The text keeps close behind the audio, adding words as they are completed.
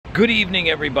Good evening,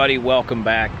 everybody. Welcome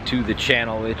back to the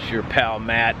channel. It's your pal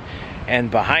Matt, and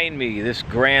behind me, this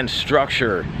grand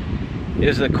structure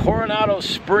is the Coronado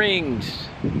Springs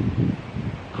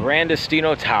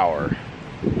Grandestino Tower.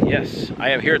 Yes, I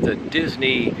am here at the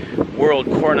Disney World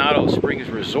Coronado Springs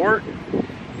Resort,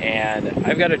 and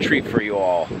I've got a treat for you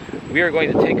all. We are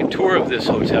going to take a tour of this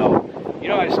hotel. You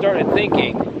know, I started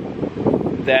thinking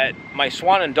that my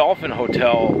Swan and Dolphin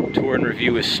Hotel tour and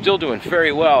review is still doing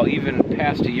very well, even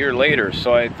past a year later.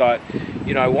 So I thought,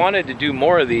 you know, I wanted to do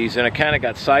more of these, and I kind of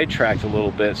got sidetracked a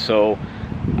little bit. So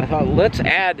I thought, let's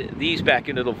add these back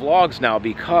into the vlogs now,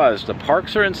 because the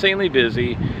parks are insanely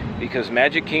busy, because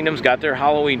Magic Kingdom's got their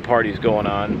Halloween parties going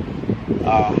on.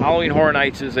 Halloween Horror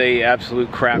Nights is a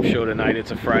absolute crap show tonight.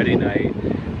 It's a Friday night.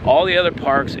 All the other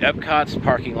parks, Epcot's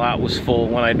parking lot was full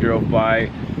when I drove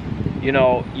by. You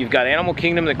know, you've got Animal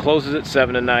Kingdom that closes at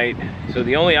 7 tonight, so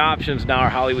the only options now are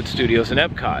Hollywood Studios and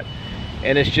Epcot.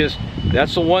 And it's just,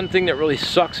 that's the one thing that really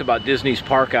sucks about Disney's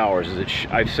park hours, is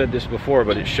I've said this before,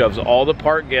 but it shoves all the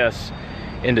park guests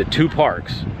into 2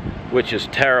 parks, which is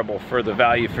terrible for the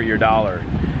value for your dollar.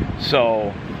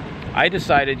 So I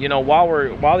decided, you know,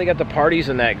 while they got the parties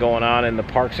and that going on, and the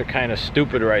parks are kind of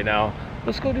stupid right now,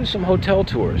 let's go do some hotel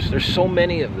tours. There's so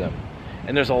many of them.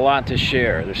 And there's a lot to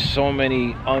share. There's so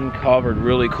many uncovered,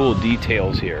 really cool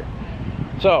details here.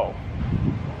 So,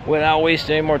 without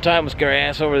wasting any more time, let's get our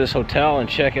ass over to this hotel and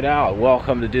check it out.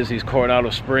 Welcome to Disney's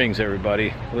Coronado Springs,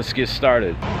 everybody. Let's get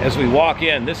started. As we walk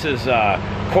in, this is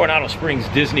Coronado Springs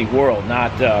Disney World,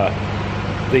 not the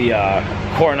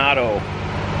Coronado,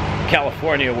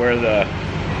 California, where the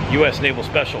U.S. Naval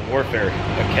Special Warfare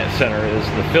Center is,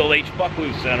 the Phil H.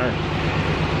 Buckley Center.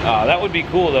 That would be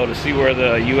cool, though, to see where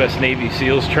the U.S. Navy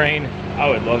SEALs train. I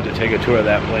would love to take a tour of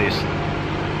that place.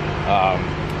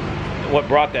 What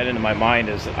brought that into my mind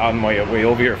is, on my way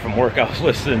over here from work, I was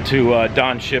listening to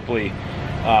Don Shipley.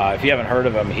 If you haven't heard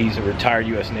of him, he's a retired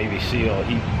U.S. Navy SEAL.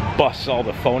 He busts all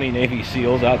the phony Navy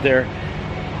SEAls out there.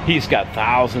 He's got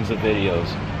thousands of videos.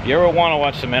 You ever want to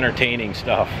watch some entertaining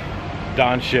stuff?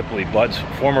 Don Shipley,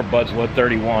 former Buds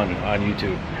 131 on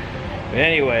YouTube. But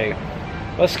anyway,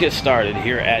 let's get started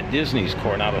here at Disney's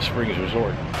Coronado Springs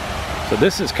Resort. So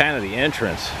this is kind of the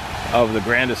entrance of the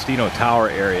Grandestino Tower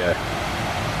area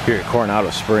here at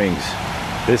Coronado Springs.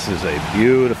 This is a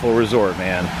beautiful resort,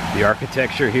 man. The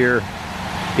architecture here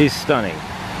is stunning.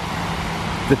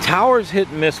 The tower's hit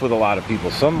and miss with a lot of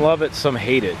people. Some love it, some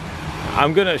hate it.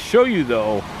 I'm gonna show you,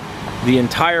 though, the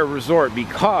entire resort,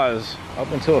 because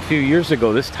up until a few years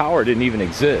ago, this tower didn't even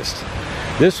exist.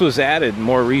 This was added in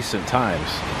more recent times.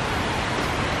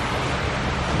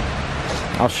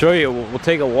 I'll show you, we'll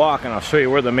take a walk, and I'll show you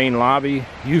where the main lobby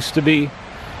used to be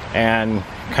and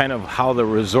kind of how the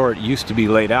resort used to be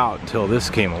laid out until this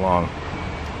came along.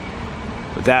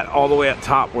 But that all the way up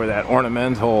top, where that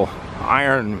ornamental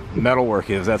iron metalwork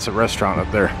is, that's a restaurant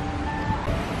up there.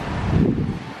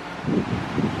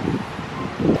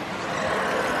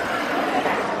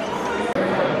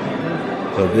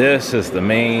 So this is the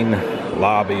main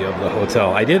lobby of the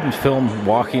hotel. I didn't film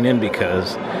walking in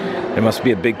because there must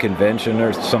be a big convention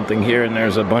or something here, and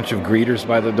there's a bunch of greeters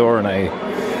by the door, and I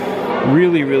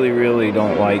really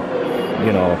don't like,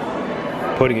 you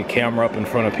know, putting a camera up in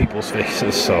front of people's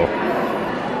faces, so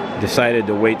I decided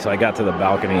to wait till I got to the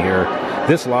balcony here.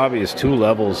 This lobby is 2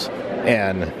 levels,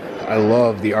 and I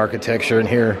love the architecture in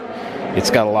here. It's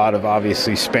got a lot of,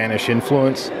 obviously, Spanish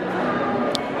influence.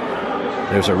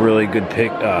 There's a really good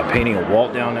painting of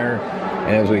Walt down there,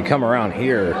 and as we come around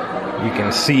here, you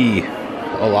can see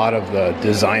a lot of the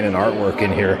design and artwork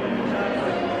in here.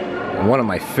 And one of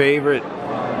my favorite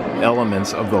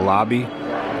elements of the lobby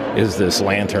is this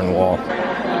lantern wall.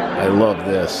 I love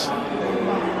this.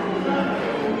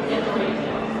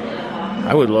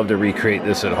 I would love to recreate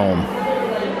this at home.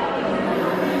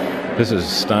 This is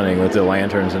stunning with the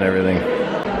lanterns and everything.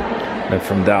 And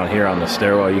from down here on the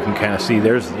stairwell, you can kind of see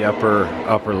there's the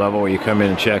upper level where you come in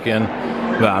and check in.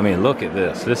 But I mean, look at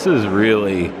this. This is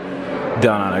really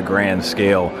done on a grand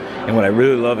scale. And what I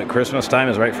really love at Christmas time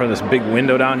is right in front of this big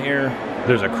window down here,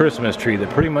 there's a Christmas tree that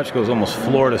pretty much goes almost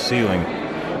floor to ceiling.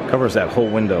 Covers that whole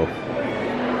window.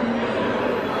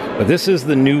 But this is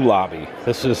the new lobby.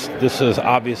 This is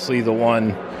obviously the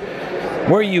one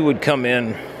where you would come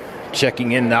in,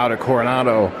 checking in now to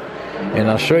Coronado. And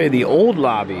I'll show you the old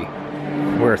lobby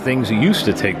where things used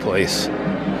to take place.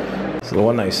 So the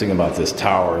one nice thing about this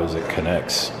tower is it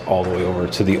connects all the way over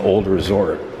to the old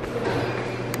resort.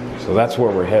 So that's where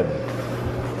we're heading.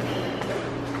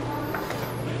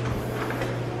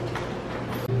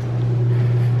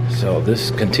 So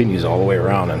this continues all the way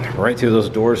around, and right through those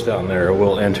doors down there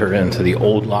we'll enter into the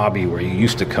old lobby where you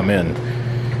used to come in.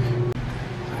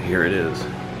 here it is.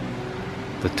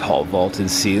 The tall vaulted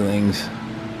ceilings.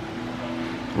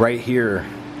 Right here,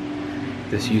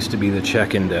 this used to be the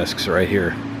check-in desks right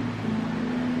here.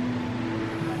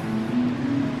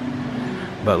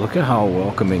 But look at how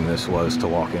welcoming this was to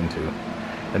walk into.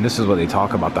 And this is what they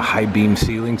talk about, the high beam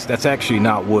ceilings. That's actually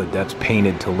not wood, that's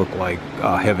painted to look like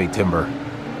heavy timber.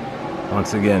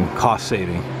 Once again, cost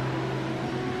saving.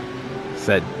 It's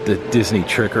the Disney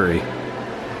trickery.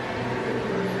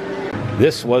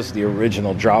 This was the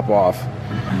original drop-off.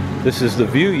 This is the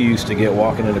view you used to get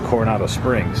walking into Coronado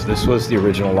Springs. This was the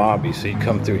original lobby, so you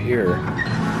come through here.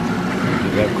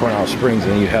 You have Coronado Springs,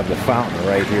 and you have the fountain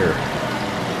right here,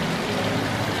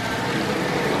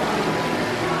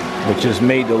 which is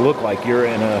made to look like you're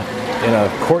in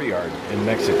a courtyard in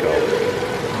Mexico.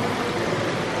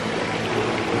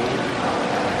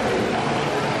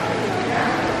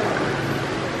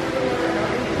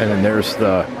 And then there's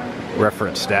the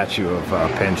reference statue of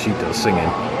Panchito singing.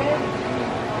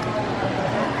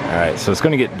 Alright, so it's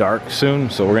going to get dark soon,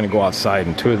 so we're going to go outside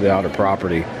and tour the outer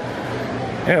property.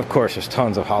 And of course, there's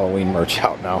tons of Halloween merch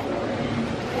out now.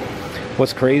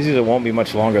 What's crazy is it won't be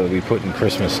much longer that we putting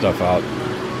Christmas stuff out.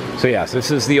 So yes,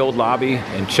 this is the old lobby,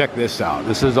 and check this out.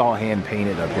 This is all hand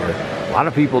painted up here. A lot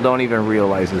of people don't even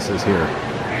realize this is here.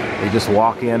 They just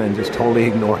walk in and just totally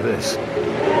ignore this.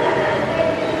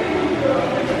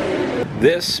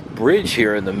 This bridge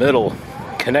here in the middle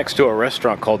connects to a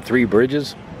restaurant called Three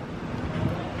Bridges.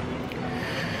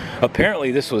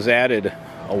 Apparently this was added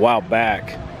a while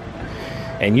back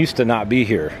and used to not be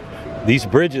here. These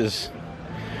bridges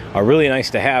are really nice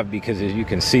to have because, as you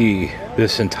can see,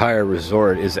 this entire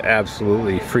resort is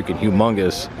absolutely freaking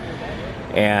humongous.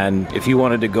 And if you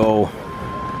wanted to go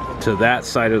to that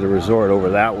side of the resort over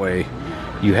that way,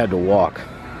 you had to walk.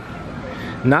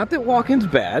 Not that walking's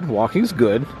bad, walking's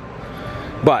good,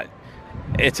 but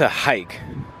it's a hike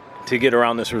to get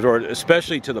around this resort,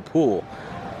 especially to the pool.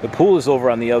 The pool is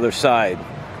over on the other side.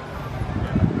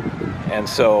 And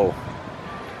so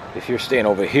if you're staying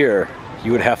over here,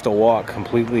 you would have to walk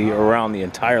completely around the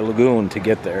entire lagoon to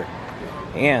get there.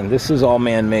 And this is all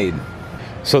man-made.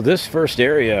 So this first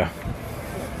area,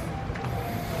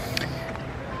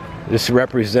 this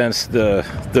represents the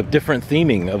different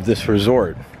theming of this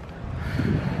resort.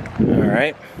 All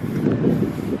right.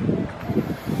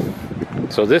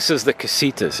 So this is the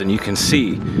casitas, and you can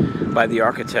see by the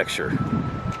architecture.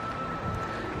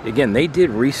 Again, they did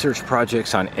research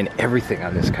projects on and everything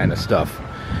on this kind of stuff.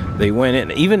 They went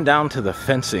in, even down to the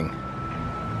fencing.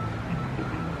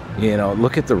 You know,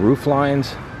 look at the roof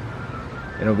lines.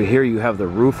 And over here you have the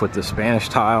roof with the Spanish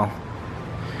tile.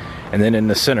 And then in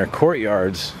the center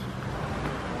courtyards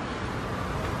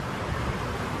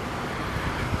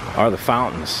are the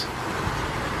fountains.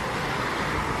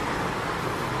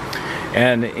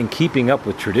 And in keeping up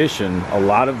with tradition, a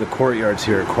lot of the courtyards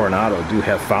here at Coronado do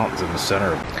have fountains in the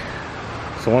center.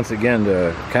 So once again,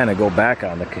 to kind of go back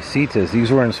on the casitas,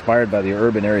 these were inspired by the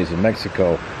urban areas of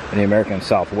Mexico and the American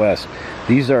Southwest.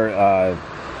 These are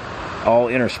all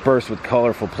interspersed with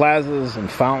colorful plazas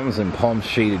and fountains and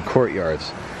palm-shaded courtyards.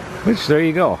 Which, there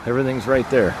you go, everything's right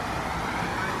there.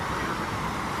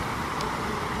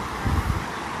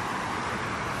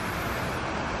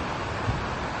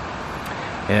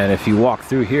 And if you walk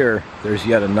through here, there's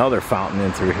yet another fountain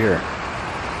in through here.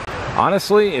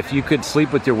 Honestly, if you could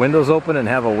sleep with your windows open and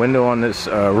have a window on this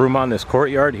room on this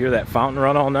courtyard, hear that fountain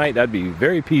run all night, that'd be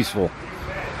very peaceful.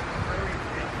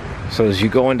 So as you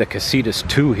go into Casitas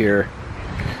 2 here,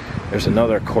 there's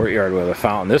another courtyard with a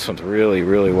fountain. This one's really,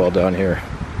 really well done here.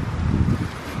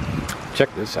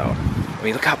 Check this out. I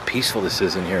mean, look how peaceful this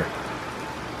is in here.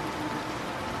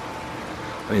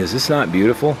 I mean, is this not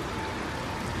beautiful?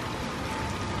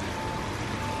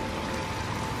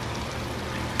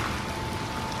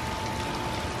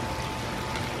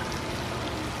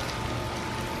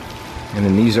 And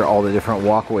then these are all the different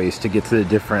walkways to get to the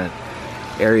different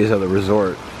areas of the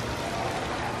resort.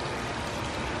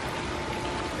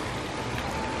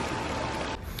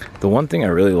 The one thing I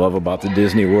really love about the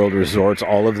Disney World resorts,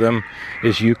 all of them,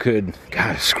 is you could,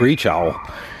 God, screech owl,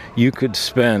 you could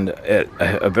spend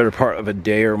a better part of a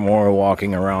day or more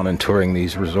walking around and touring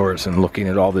these resorts and looking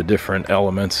at all the different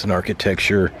elements and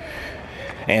architecture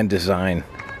and design.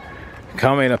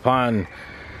 Coming upon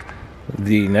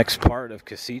the next part of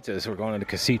Casitas, we're going into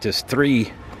Casitas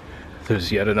 3. There's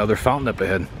yet another fountain up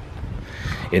ahead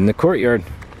in the courtyard.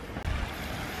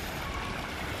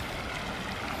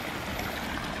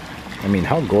 I mean,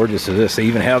 how gorgeous is this? They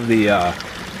even have the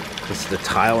it's the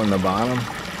tile in the bottom.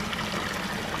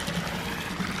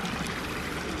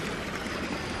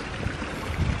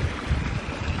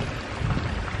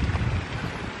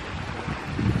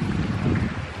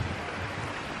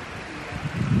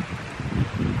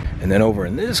 And then over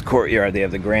in this courtyard, they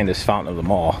have the grandest fountain of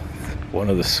them all, one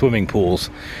of the swimming pools.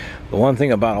 The one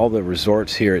thing about all the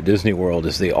resorts here at Disney World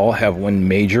is they all have one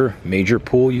major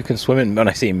pool you can swim in. When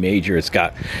I say major, it's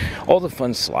got all the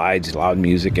fun slides, loud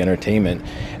music, entertainment,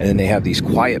 and then they have these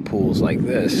quiet pools like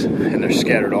this, and they're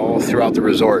scattered all throughout the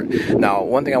resort. Now,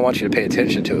 one thing I want you to pay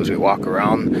attention to as we walk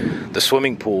around, the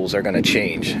swimming pools are going to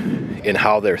change in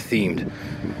how they're themed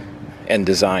and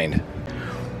designed.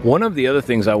 One of the other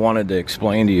things I wanted to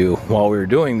explain to you while we were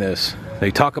doing this, they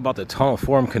talk about the tunnel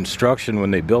form construction when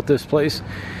they built this place.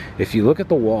 If you look at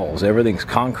the walls, everything's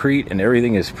concrete and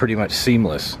everything is pretty much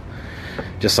seamless.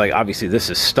 Just like, obviously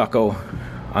this is stucco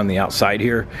on the outside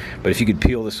here, but if you could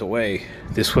peel this away,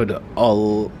 this would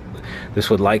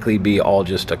likely be all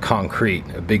just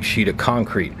a big sheet of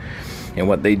concrete. And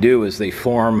what they do is they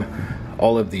form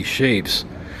all of these shapes,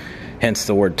 hence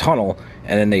the word tunnel,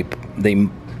 and then they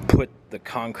put the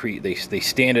concrete, they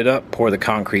stand it up, pour the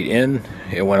concrete in,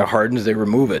 and when it hardens, they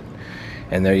remove it.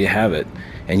 And there you have it.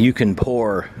 And you can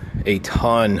pour a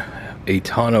ton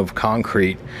of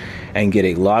concrete and get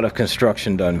a lot of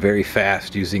construction done very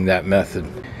fast using that method.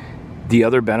 The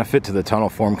other benefit to the tunnel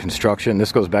form construction,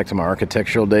 this goes back to my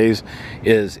architectural days,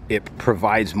 is it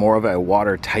provides more of a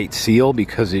watertight seal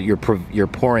because you're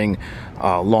pouring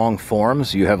long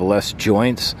forms, you have less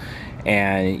joints,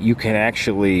 and you can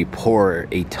actually pour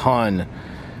a ton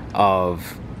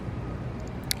of,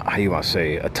 how do you want to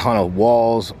say, a ton of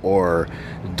walls or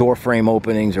door frame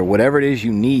openings or whatever it is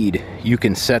you need. You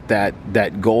can set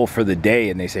that goal for the day,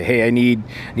 and they say, hey, I need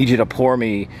you to pour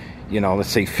me, you know, let's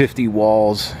say 50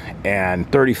 walls and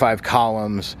 35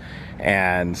 columns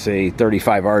and say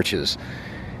 35 arches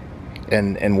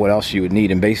and what else you would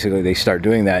need. And basically they start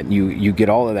doing that, and you get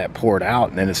all of that poured out,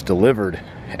 and then it's delivered,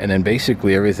 and then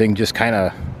basically everything just kind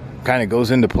of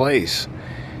goes into place.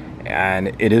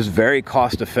 And it is very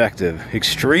cost effective,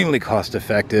 extremely cost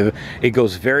effective. It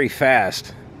goes very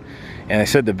fast. And I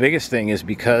said the biggest thing is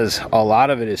because a lot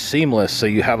of it is seamless, so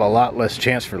you have a lot less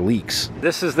chance for leaks.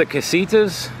 This is the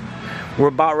Casitas. We're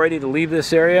about ready to leave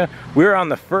this area. We're on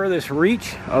the furthest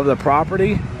reach of the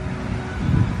property.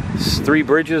 It's 3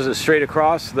 bridges is straight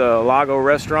across, the Lago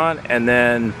restaurant, and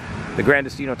then the Gran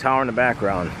Destino Tower in the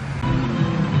background.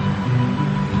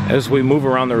 As we move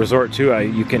around the resort too,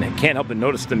 you can't help but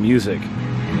notice the music.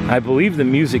 I believe the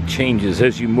music changes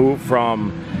as you move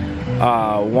from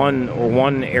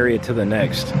one area to the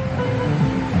next.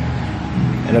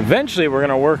 And eventually we're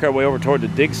going to work our way over toward the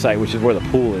dig site, which is where the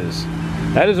pool is.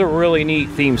 That is a really neat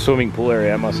themed swimming pool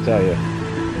area, I must tell you.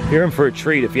 You're in for a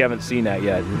treat if you haven't seen that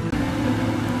yet.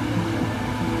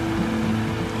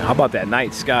 How about that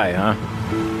night sky, huh?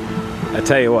 I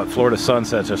tell you what, Florida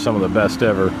sunsets are some of the best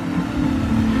ever.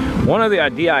 One of the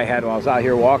idea I had while I was out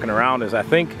here walking around is I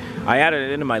think I added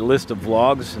it into my list of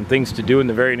vlogs and things to do in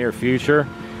the very near future.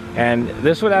 And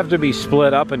this would have to be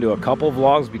split up into a couple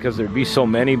vlogs because there'd be so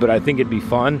many, but I think it'd be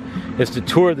fun, is to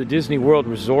tour the Disney World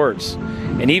resorts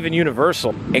and even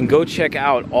Universal and go check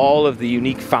out all of the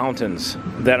unique fountains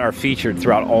that are featured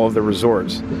throughout all of the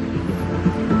resorts.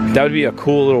 That would be a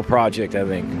cool little project, I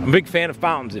think. I'm a big fan of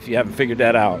fountains, if you haven't figured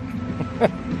that out.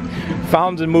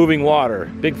 Fountains and moving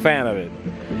water, big fan of it.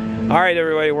 All right,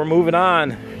 everybody, we're moving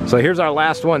on. So here's our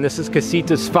last one. This is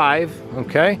Casitas 5,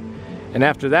 okay? And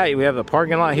after that, we have the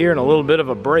parking lot here and a little bit of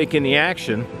a break in the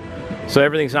action. So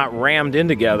everything's not rammed in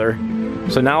together.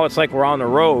 So now it's like we're on the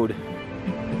road.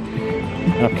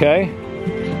 Okay?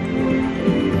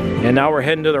 And now we're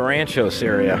heading to the Ranchos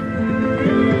area.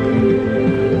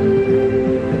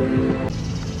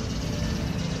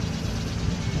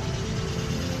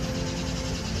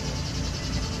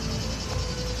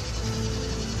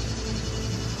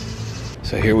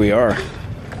 So here we are.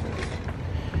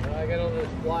 I got on this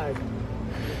flag.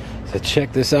 So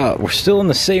check this out. We're still in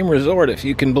the same resort, if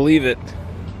you can believe it.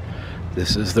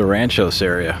 This is the Ranchos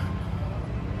area.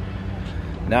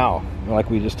 Now, like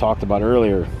we just talked about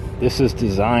earlier, this is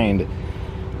designed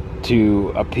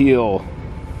to appeal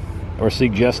or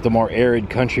suggest the more arid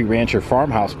country rancher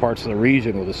farmhouse parts of the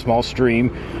region with a small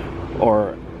stream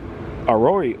or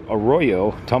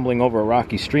arroyo tumbling over a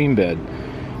rocky stream bed.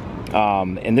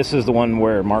 And this is the one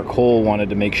where Mark Cole wanted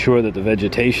to make sure that the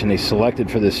vegetation they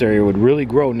selected for this area would really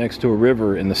grow next to a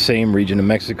river in the same region of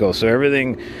Mexico. So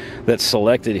everything that's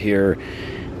selected here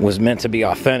was meant to be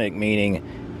authentic, meaning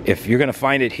if you're going to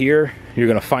find it here, you're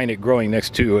going to find it growing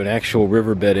next to an actual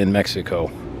riverbed in Mexico.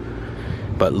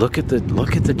 But look at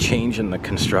the change in the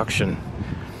construction.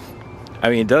 I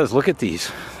mean, it does. Look at these.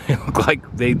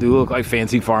 They do look like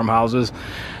fancy farmhouses.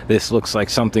 This looks like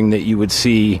something that you would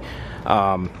see.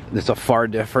 It's a far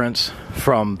difference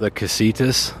from the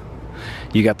Casitas.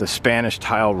 You got the Spanish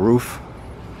tile roof.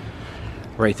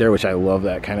 right there, which I love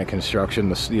that kind of construction.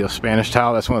 The Spanish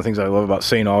tile, that's one of the things I love about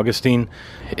St. Augustine,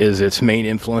 is its main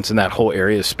influence in that whole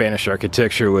area is Spanish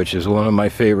architecture, which is one of my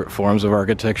favorite forms of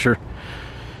architecture.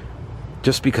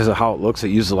 Just because of how it looks, it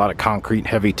uses a lot of concrete,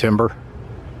 heavy timber.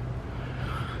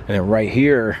 And then right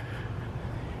here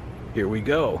we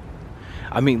go.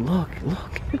 I mean, look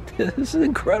at this. This is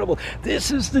incredible.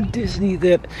 This is the Disney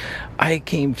that I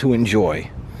came to enjoy.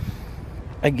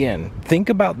 Again, think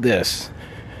about this.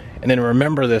 And then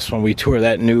remember this when we tour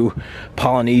that new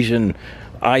Polynesian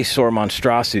eyesore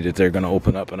monstrosity that they're going to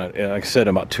open up in, like I said, in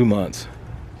about 2 months.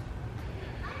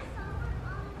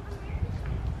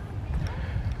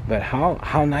 But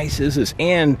how nice is this?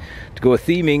 And to go with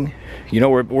theming, you know,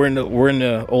 we're in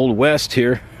the Old West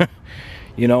here.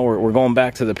 You know, we're going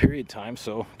back to the period time,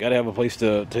 so got to have a place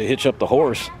to hitch up the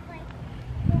horse.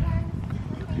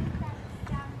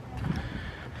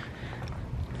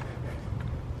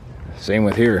 Same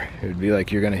with here. It would be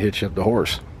like you're going to hitch up the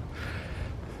horse.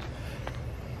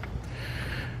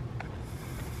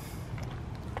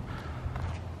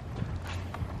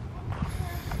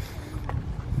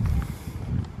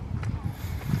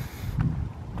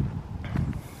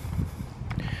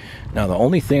 Now, the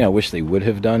only thing I wish they would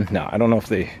have done, now I don't know if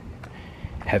they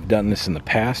have done this in the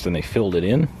past and they filled it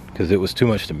in because it was too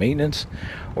much to maintenance,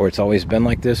 or it's always been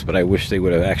like this, but I wish they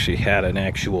would have actually had an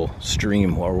actual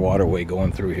stream or waterway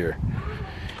going through here.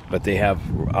 But they have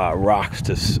rocks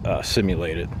to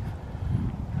simulate it.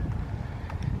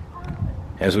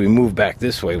 As we move back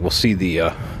this way, we'll see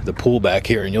the pool back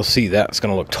here, and you'll see that's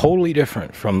going to look totally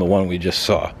different from the one we just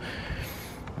saw.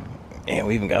 And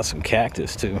we even got some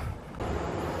cactus too.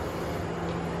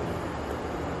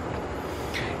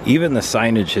 Even the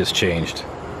signage has changed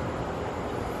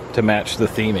to match the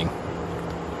theming.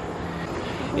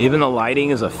 Even the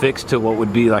lighting is affixed to what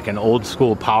would be like an old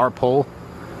school power pole.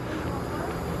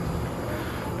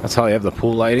 That's how you have the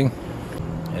pool lighting.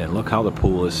 And look how the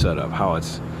pool is set up, how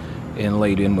it's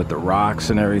inlaid in with the rocks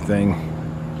and everything.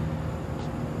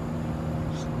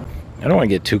 I don't want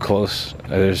to get too close.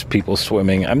 There's people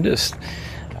swimming.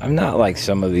 I'm not like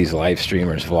some of these live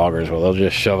streamers, vloggers, where they'll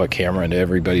just shove a camera into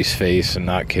everybody's face and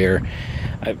not care.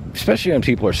 Especially when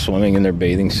people are swimming in their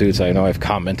bathing suits. I know I've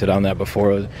commented on that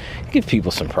before. Give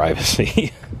people some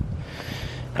privacy.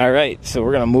 All right, so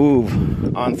we're going to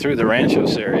move on through the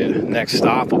Ranchos area. Next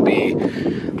stop will be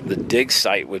the dig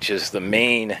site, which is the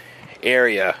main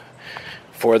area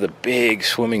for the big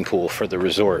swimming pool for the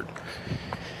resort.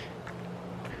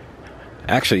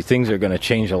 Actually, things are going to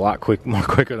change a lot more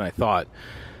quicker than I thought.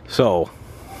 So,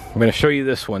 I'm going to show you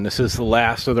this one. This is the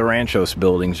last of the Ranchos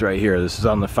buildings right here. This is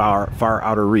on the far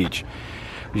outer reach.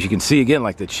 As you can see, again,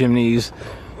 like the chimneys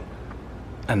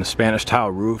and the Spanish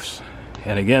tile roofs.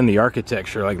 And again, the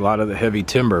architecture, like a lot of the heavy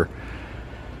timber.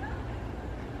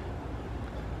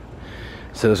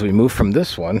 So as we move from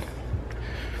this one,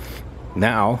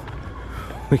 now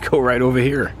we go right over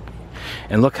here.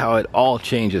 And look how it all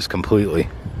changes completely.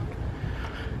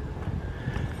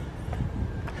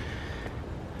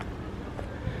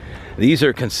 These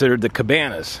are considered the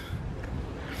cabanas.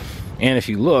 And if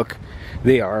you look,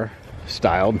 they are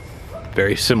styled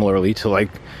very similarly to like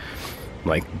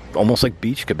almost like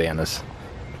beach cabanas.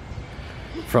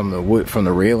 From the wood, from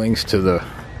the railings to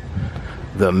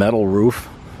the metal roof.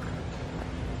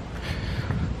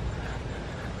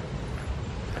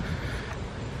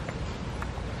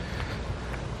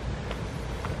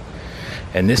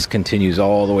 And this continues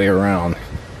all the way around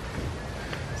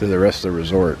to the rest of the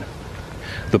resort.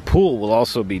 The pool will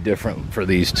also be different for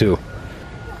these two.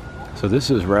 So this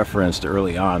is referenced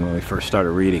early on when we first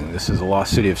started reading. This is the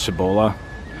lost city of Cibola.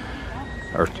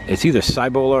 Or it's either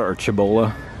Cibola or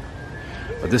Cibola.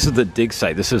 But this is the dig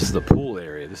site. This is the pool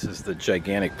area. This is the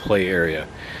gigantic play area.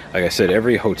 Like I said,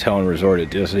 every hotel and resort at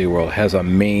Disney World has a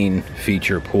main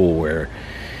feature pool where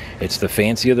it's the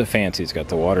fancy of the fancy. It's got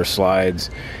the water slides.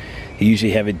 You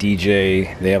usually have a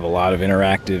DJ. They have a lot of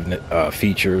interactive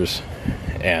features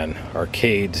and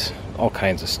arcades, all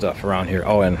kinds of stuff around here.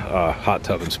 Oh, and hot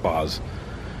tub and spas.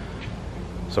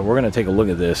 So we're going to take a look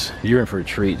at this. You're in for a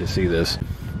treat to see this.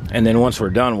 And then once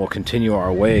we're done, we'll continue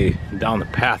our way down the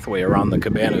pathway around the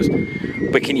cabanas.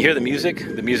 But can you hear the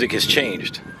music? The music has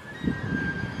changed.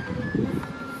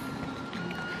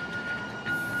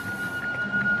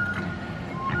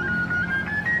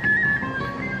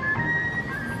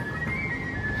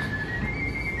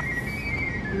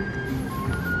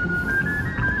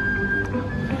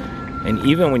 And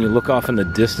even when you look off in the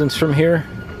distance from here,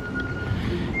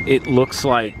 it looks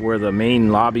like where the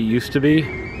main lobby used to be.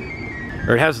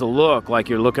 Or it has the look like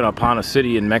you're looking upon a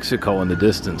city in Mexico in the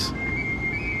distance.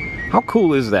 How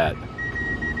cool is that?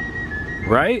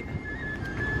 Right?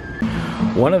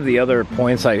 One of the other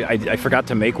points I forgot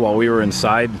to make while we were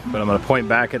inside, but I'm going to point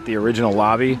back at the original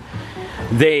lobby.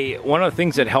 One of the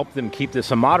things that helped them keep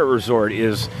this a moderate resort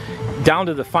is down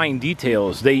to the fine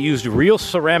details. They used real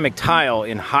ceramic tile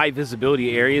in high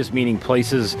visibility areas, meaning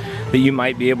places that you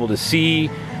might be able to see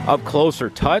up close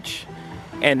or touch.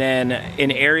 And then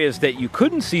in areas that you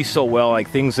couldn't see so well,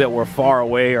 like things that were far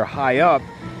away or high up,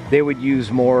 they would use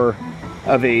more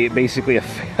of basically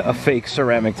a fake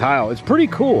ceramic tile. It's pretty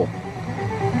cool.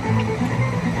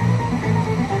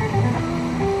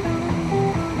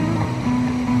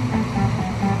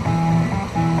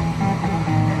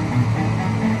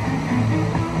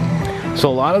 So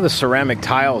a lot of the ceramic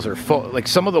tiles are like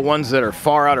some of the ones that are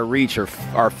far out of reach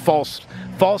are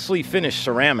falsely finished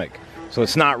ceramic, so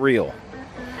it's not real.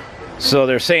 So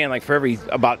they're saying like for every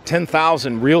about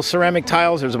 10,000 real ceramic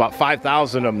tiles, there's about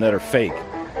 5,000 of them that are fake.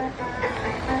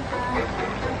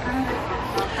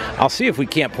 I'll see if we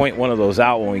can't point one of those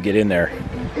out when we get in there.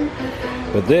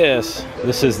 But this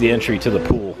is the entry to the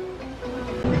pool.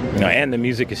 And the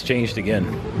music has changed again.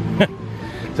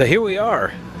 So here we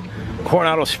are.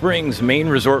 Coronado Springs main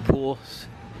resort pool,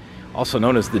 also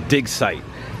known as the dig site.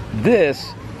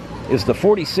 This is the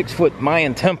 46-foot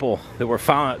Mayan temple that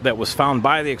was found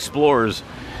by the explorers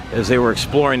as they were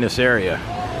exploring this area.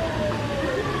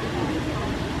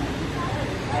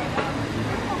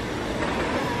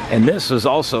 And this was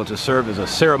also to serve as a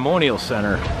ceremonial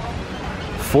center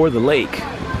for the lake,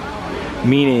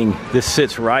 meaning this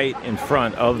sits right in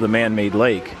front of the man-made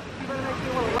lake.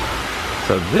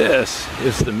 So this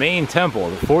is the main temple,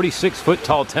 the 46-foot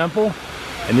tall temple,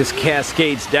 and this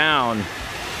cascades down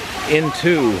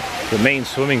into the main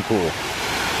swimming pool.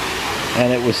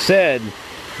 And it was said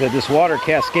that this water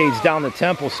cascades down the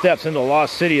temple steps into the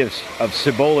lost city of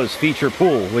Cibola's feature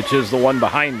pool, which is the one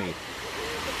behind me.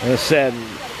 And it said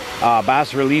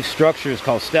bas-relief structures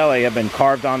called stelae have been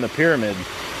carved on the pyramid,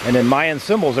 and then Mayan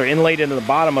symbols are inlaid into the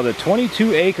bottom of the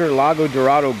 22-acre Lago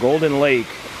Dorado Golden Lake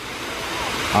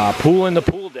pool in the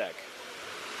pool deck.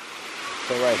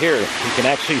 So right here, you can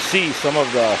actually see some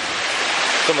of the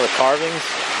carvings.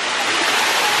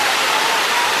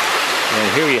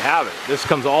 And here you have it. This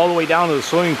comes all the way down to the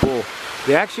swimming pool.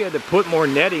 They actually had to put more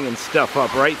netting and stuff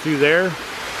up right through there,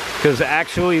 because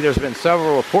actually there's been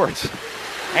several reports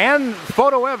and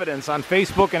photo evidence on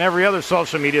Facebook and every other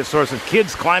social media source of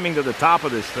kids climbing to the top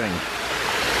of this thing.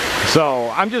 So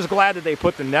I'm just glad that they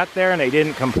put the net there and they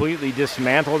didn't completely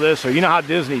dismantle this. Or you know how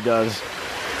Disney does,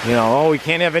 you know, oh, we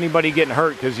can't have anybody getting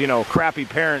hurt because, you know, crappy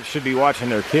parents should be watching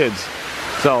their kids.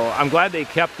 So I'm glad they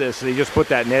kept this. They just put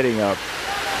that netting up.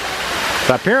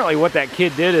 So apparently what that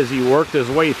kid did is he worked his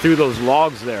way through those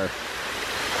logs there.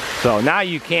 So now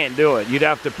you can't do it. You'd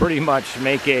have to pretty much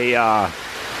make a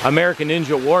American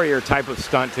Ninja Warrior type of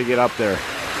stunt to get up there.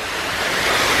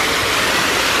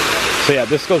 So yeah,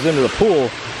 this goes into the pool,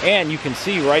 and you can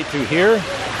see right through here,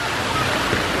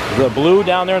 the blue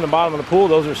down there in the bottom of the pool,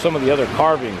 those are some of the other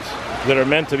carvings that are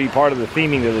meant to be part of the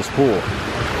theming of this pool.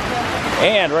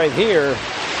 And right here,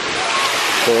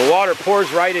 so the water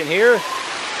pours right in here,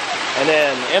 and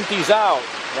then empties out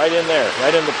right in there,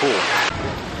 right in the pool.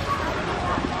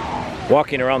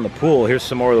 Walking around the pool, here's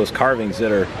some more of those carvings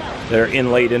that are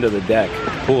inlaid into the deck,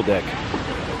 pool deck.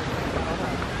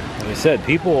 Like I said,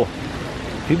 people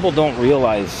don't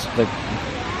realize, like,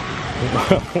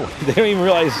 they don't even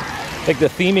realize like the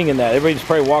theming in that. Everybody just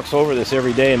probably walks over this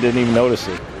every day and didn't even notice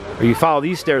it. Or you follow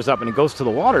these stairs up and it goes to the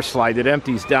water slide that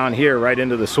empties down here right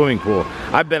into the swimming pool.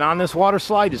 I've been on this water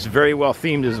slide. It's very well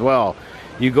themed as well.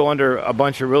 You go under a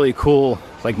bunch of really cool,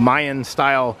 like Mayan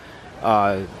style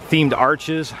themed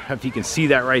arches. If you can see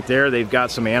that right there, they've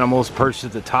got some animals perched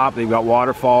at the top. They've got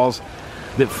waterfalls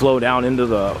that flow down into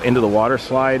the water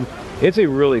slide. It's a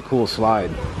really cool slide.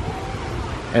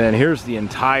 And then here's the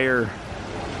entire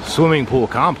swimming pool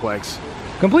complex,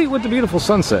 complete with the beautiful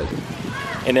sunset.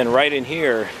 And then right in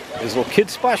here is a little kid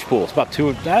splash pool. It's about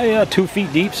 2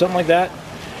 feet deep, something like that.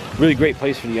 Really great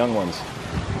place for the young ones.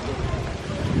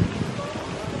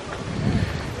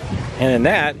 And then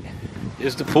that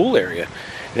is the pool area.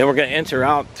 And then we're going to exit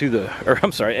out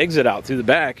through the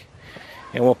back,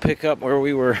 and we'll pick up where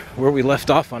we left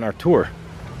off on our tour.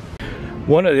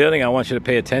 One of the other thing I want you to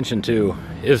pay attention to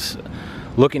is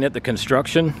looking at the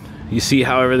construction. You see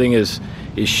how everything is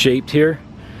shaped here?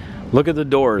 Look at the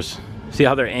doors. See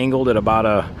how they're angled at about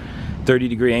a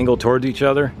 30-degree angle towards each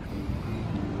other?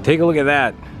 Take a look at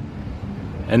that.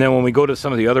 And then when we go to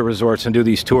some of the other resorts and do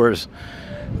these tours,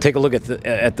 take a look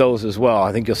at those as well.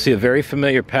 I think you'll see a very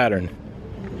familiar pattern.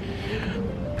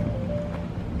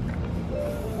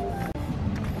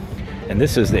 And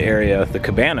this is the area, the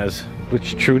cabanas,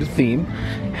 which, true to theme,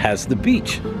 has the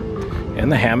beach.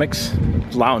 and the hammocks,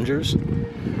 loungers.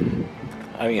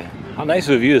 I mean, how nice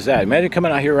of a view is that? Imagine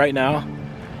coming out here right now,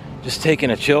 just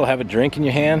taking a chill, have a drink in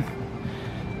your hand,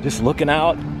 just looking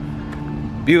out.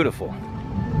 Beautiful.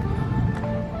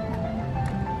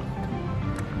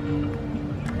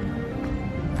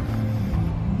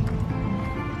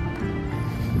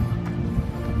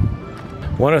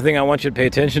 One other thing I want you to pay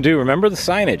attention to, remember the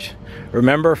signage.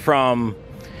 Remember from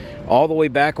all the way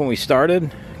back when we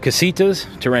started, casitas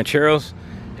to rancheros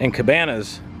and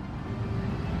cabanas,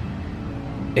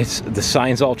 the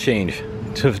signs all change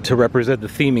to represent the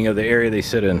theming of the area they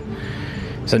sit in.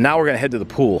 So now we're gonna head to the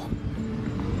pool.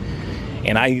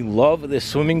 And I love this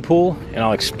swimming pool, and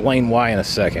I'll explain why in a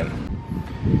second.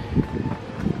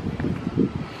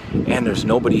 And there's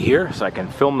nobody here, so I can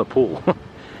film the pool.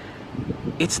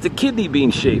 It's the kidney bean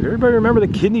shape. Everybody remember the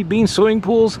kidney bean swimming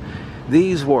pools?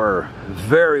 These were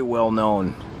very well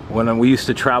known when we used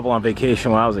to travel on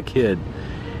vacation when I was a kid.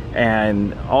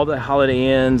 And all the Holiday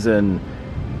Inns and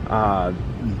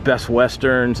Best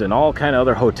Westerns and all kind of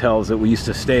other hotels that we used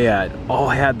to stay at all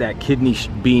had that kidney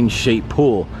bean shaped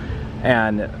pool.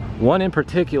 And one in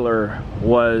particular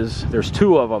was, there's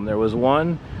two of them. There was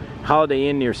one Holiday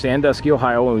Inn near Sandusky,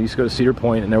 Ohio, when we used to go to Cedar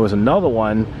Point, and there was another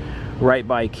one right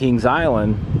by Kings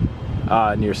Island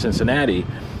near Cincinnati.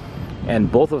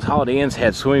 And both those Holiday Inns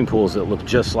had swimming pools that looked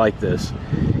just like this.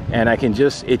 And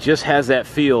it just has that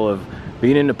feel of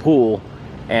being in the pool,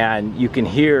 and you can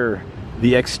hear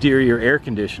the exterior air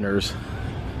conditioners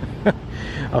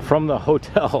from the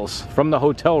hotels, from the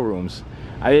hotel rooms.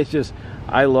 I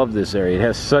love this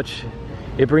area.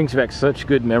 It brings back such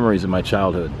good memories of my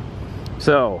childhood.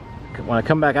 So when I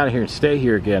come back out of here and stay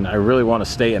here again, I really want to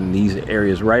stay in these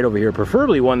areas right over here,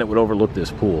 preferably one that would overlook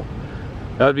this pool.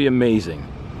 That would be amazing.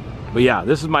 But yeah,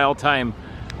 this is my all-time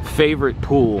favorite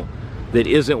pool that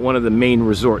isn't one of the main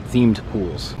resort themed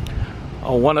pools.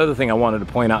 Oh, one other thing I wanted to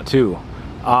point out too,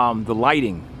 the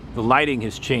lighting. The lighting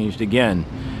has changed again.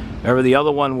 Remember, the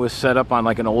other one was set up on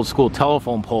like an old school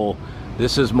telephone pole.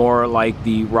 This is more like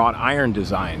the wrought iron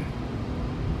design.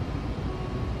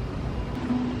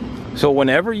 So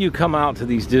whenever you come out to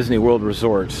these Disney World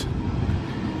resorts,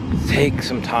 take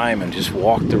some time and just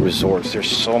walk the resorts.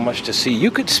 There's so much to see. You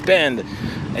could spend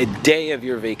a day of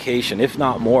your vacation, if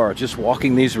not more, just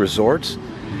walking these resorts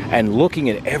and looking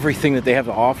at everything that they have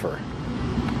to offer.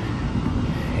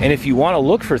 And if you want to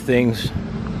look for things,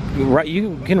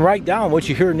 you can write down what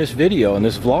you hear in this video, in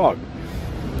this vlog,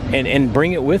 and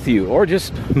bring it with you, or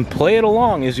just play it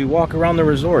along as you walk around the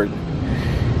resort.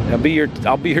 I'll be your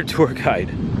tour guide.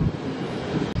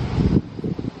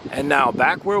 And now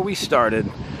back where we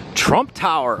started, Trump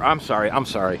Tower. I'm sorry.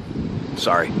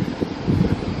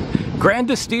 Gran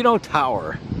Destino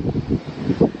Tower.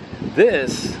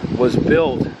 This was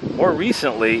built more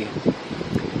recently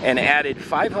and added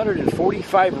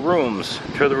 545 rooms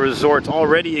to the resort's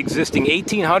already existing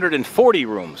 1,840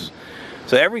 rooms.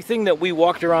 So everything that we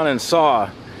walked around and saw,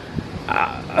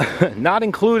 not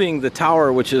including the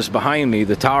tower which is behind me,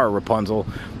 the Tower Rapunzel,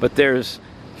 but there's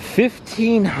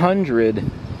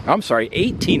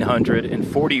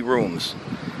 1,840 rooms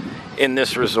in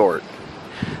this resort,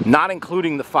 not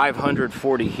including the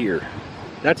 540 here.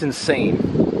 That's insane.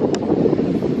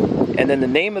 And then the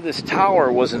name of this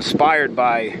tower was inspired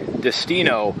by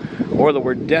Destino, or the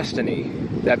word destiny,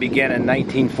 that began in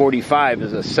 1945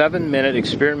 as a 7-minute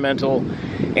experimental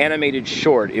animated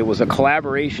short. It was a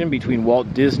collaboration between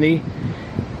Walt Disney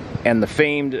and the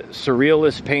famed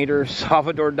surrealist painter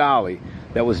Salvador Dali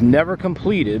that was never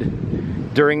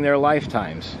completed during their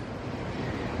lifetimes.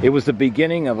 It was the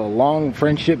beginning of a long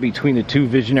friendship between the two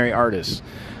visionary artists.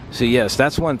 So yes,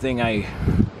 that's one thing I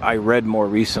read more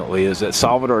recently, is that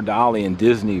Salvador Dali and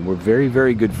Disney were very,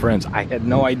 very good friends. I had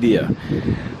no idea.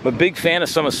 I'm a big fan of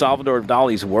some of Salvador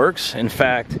Dali's works. In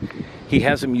fact, he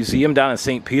has a museum down in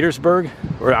St. Petersburg,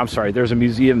 or I'm sorry, there's a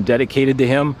museum dedicated to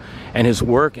him and his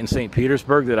work in St.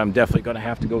 Petersburg that I'm definitely going to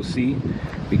have to go see,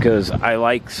 because I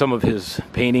like some of his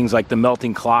paintings, like the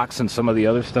melting clocks and some of the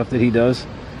other stuff that he does.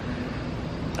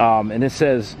 And it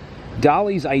says,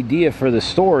 Dali's idea for the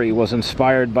story was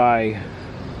inspired by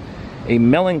a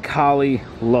melancholy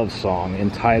love song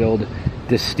entitled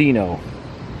Destino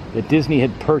that Disney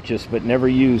had purchased but never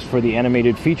used for the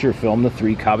animated feature film The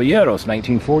Three Caballeros,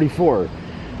 1944.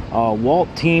 Walt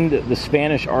teamed the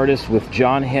Spanish artist with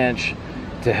John Hench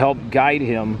to help guide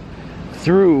him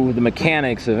through the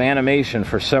mechanics of animation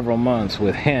for several months,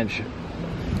 with Hench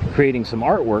creating some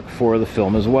artwork for the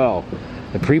film as well.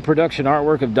 The pre-production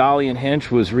artwork of Dali and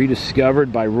Hench was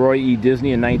rediscovered by Roy E.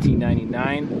 Disney in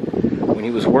 1999 when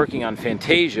he was working on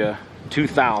Fantasia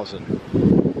 2000.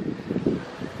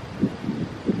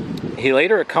 He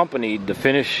later accompanied the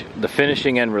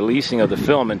finishing and releasing of the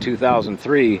film in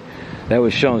 2003 that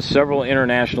was shown several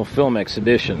international film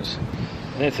exhibitions.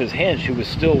 And it says Hinch, who was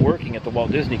still working at the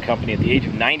Walt Disney Company at the age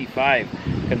of 95,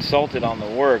 consulted on the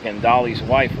work, and Dolly's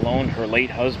wife loaned her late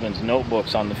husband's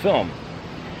notebooks on the film.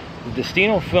 The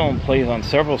Destino film plays on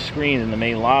several screens in the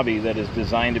main lobby that is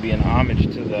designed to be an homage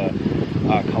to the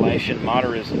Galician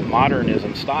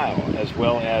modernism style, as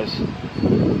well as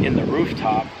in the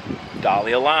rooftop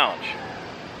Dahlia Lounge.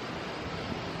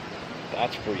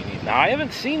 That's pretty neat. Now, I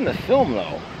haven't seen the film,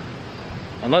 though.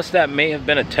 Unless that may have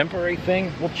been a temporary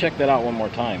thing. We'll check that out one more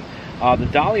time. The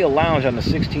Dahlia Lounge on the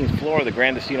 16th floor of the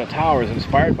Grand Destino Tower is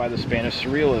inspired by the Spanish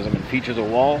Surrealism and features a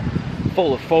wall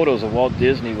full of photos of Walt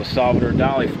Disney with Salvador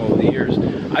Dali from over the years.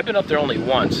 I've been up there only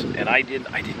once, and I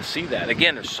didn't see that.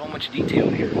 Again, there's so much detail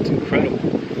here. It's incredible.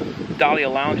 The Dahlia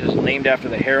Lounge is named after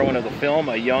the heroine of the film,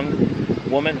 a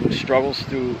young woman who struggles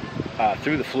through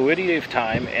the fluidity of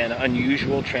time and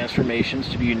unusual transformations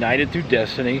to be united through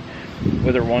destiny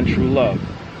with her one true love.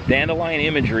 Dandelion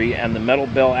imagery and the metal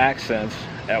bell accents.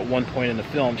 At one point in the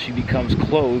film, she becomes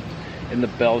clothed in the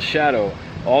bell's shadow.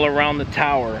 All around the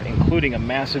tower, including a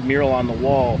massive mural on the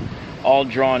wall, all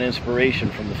drawn inspiration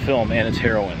from the film and its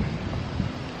heroine.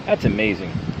 That's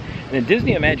amazing. And the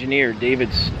Disney Imagineer David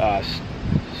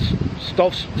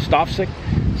Stofsik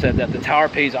said that the tower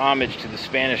pays homage to the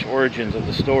Spanish origins of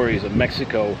the stories of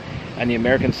Mexico and the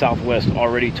American Southwest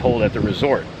already told at the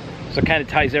resort. So it kind of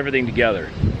ties everything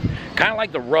together. Kind of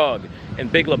like the rug in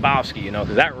Big Lebowski, you know,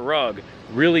 because that rug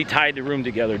really tied the room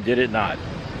together, did it not?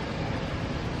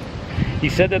 He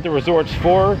said that the resort's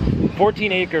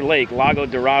 14-acre lake, Lago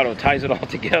Dorado, ties it all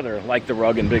together like the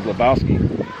rug in Big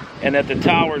Lebowski. And that the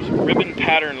tower's ribbon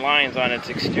pattern lines on its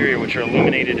exterior, which are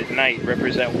illuminated at night,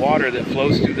 represent water that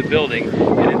flows through the building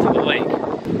and into the lake.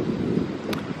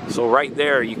 So right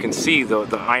there, you can see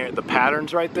the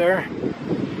patterns right there.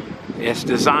 It's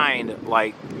designed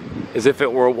like as if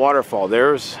it were a waterfall.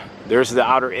 There's the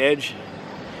outer edge.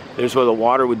 There's where the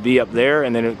water would be up there,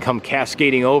 and then it would come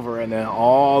cascading over, and then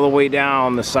all the way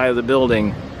down the side of the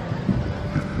building,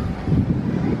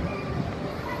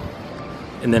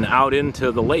 and then out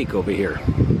into the lake over here.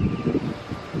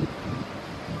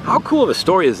 How cool of a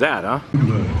story is that, huh?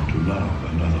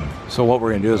 So what we're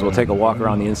going to do is we'll take a walk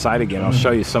around the inside again. I'll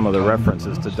show you some of the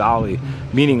references to Dali,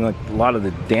 meaning like a lot of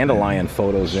the dandelion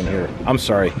photos in here. I'm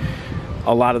sorry,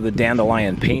 a lot of the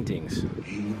dandelion paintings.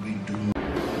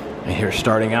 And here,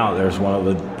 starting out, there's one of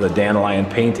the dandelion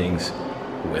paintings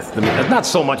with the, not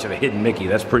so much of a hidden Mickey,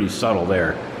 that's pretty subtle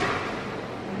there.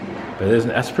 But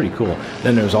that's pretty cool.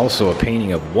 Then there's also a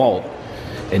painting of Walt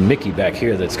and Mickey back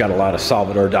here that's got a lot of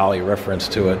Salvador Dali reference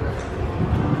to it.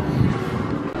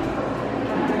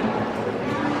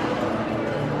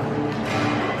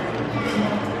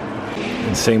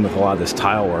 And same with a lot of this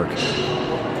tile work.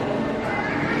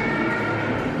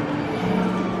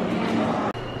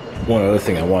 One other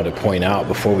thing I wanted to point out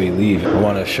before we leave, I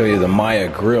want to show you the Maya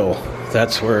Grill.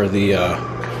 That's where the,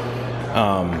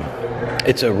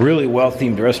 it's a really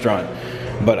well-themed restaurant,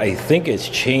 but I think it's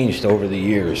changed over the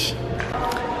years.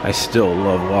 I still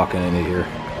love walking into here.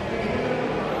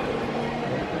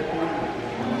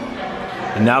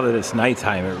 And now that it's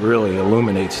nighttime, it really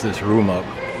illuminates this room up.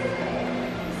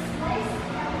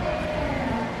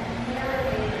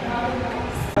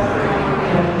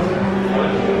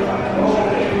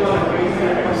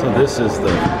 This is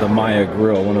the Maya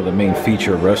Grill, one of the main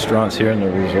feature restaurants here in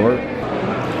the resort.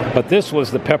 But this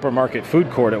was the Pepper Market food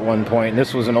court at one point, and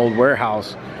this was an old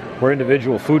warehouse where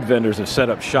individual food vendors have set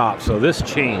up shop, so this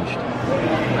changed.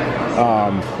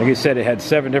 Like I said, it had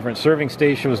 7 different serving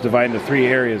stations divided into 3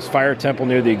 areas: Fire Temple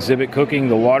near the exhibit cooking,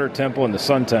 the Water Temple, and the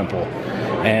Sun Temple.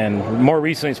 And more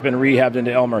recently, it's been rehabbed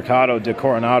into El Mercado de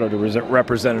Coronado to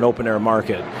represent an open-air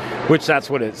market, which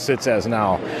that's what it sits as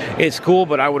now. It's cool,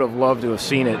 but I would have loved to have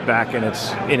seen it back in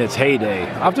its heyday.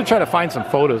 I'll have to try to find some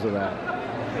photos of that.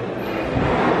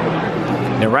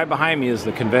 And right behind me is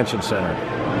the convention center.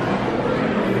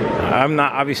 I'm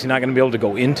obviously not going to be able to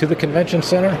go into the convention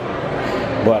center,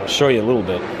 but I'll show you a little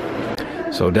bit.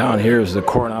 So down here is the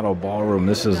Coronado Ballroom.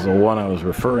 This is the one I was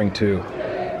referring to.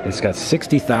 It's got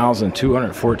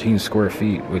 60,214 square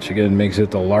feet, which again makes it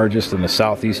the largest in the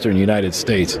southeastern United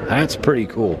States. That's pretty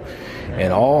cool.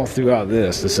 And all throughout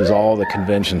this is all the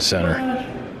convention center.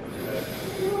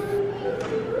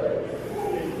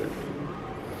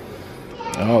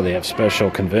 Oh, they have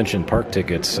special convention park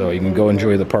tickets, so you can go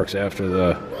enjoy the parks after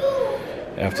the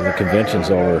convention's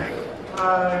over.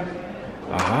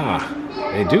 Aha,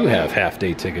 they do have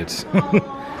half-day tickets.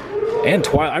 And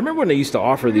Twilight. I remember when they used to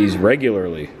offer these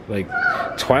regularly. Like,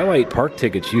 Twilight park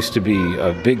tickets used to be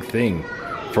a big thing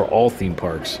for all theme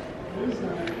parks.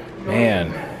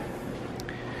 Man,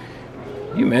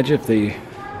 can you imagine if they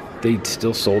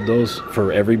still sold those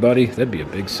for everybody? That'd be a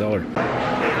big seller.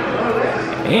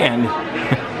 And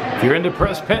if you're into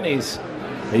pressed pennies,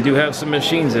 they do have some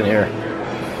machines in here.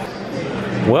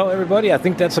 Well, everybody, I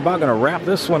think that's about going to wrap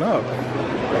this one up.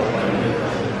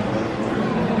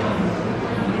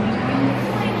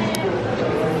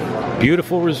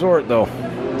 Beautiful resort, though.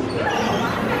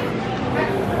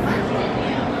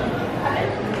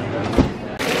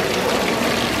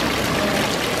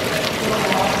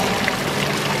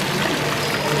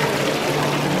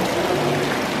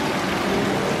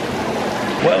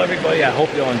 Well, everybody, I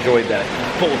hope you all enjoyed that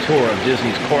full tour of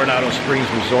Disney's Coronado Springs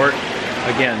Resort.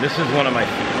 Again, this is one of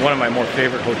my more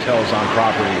favorite hotels on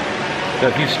property. So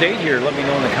if you stayed here, let me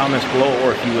know in the comments below,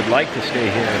 or if you would like to stay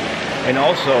here. And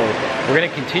also, we're going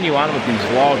to continue on with these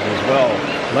vlogs as well.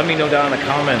 Let me know down in the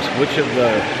comments which of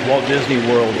the Walt Disney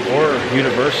World or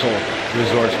Universal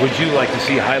resorts would you like to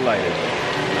see highlighted.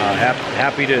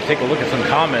 Happy to take a look at some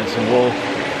comments, and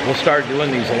we'll start doing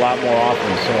these a lot more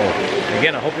often. So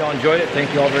again, I hope you all enjoyed it.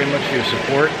 Thank you all very much for your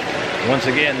support. Once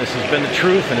again, this has been the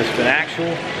truth, and it's been actual.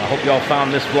 I hope you all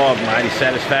found this vlog mighty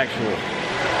satisfactory.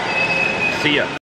 See ya.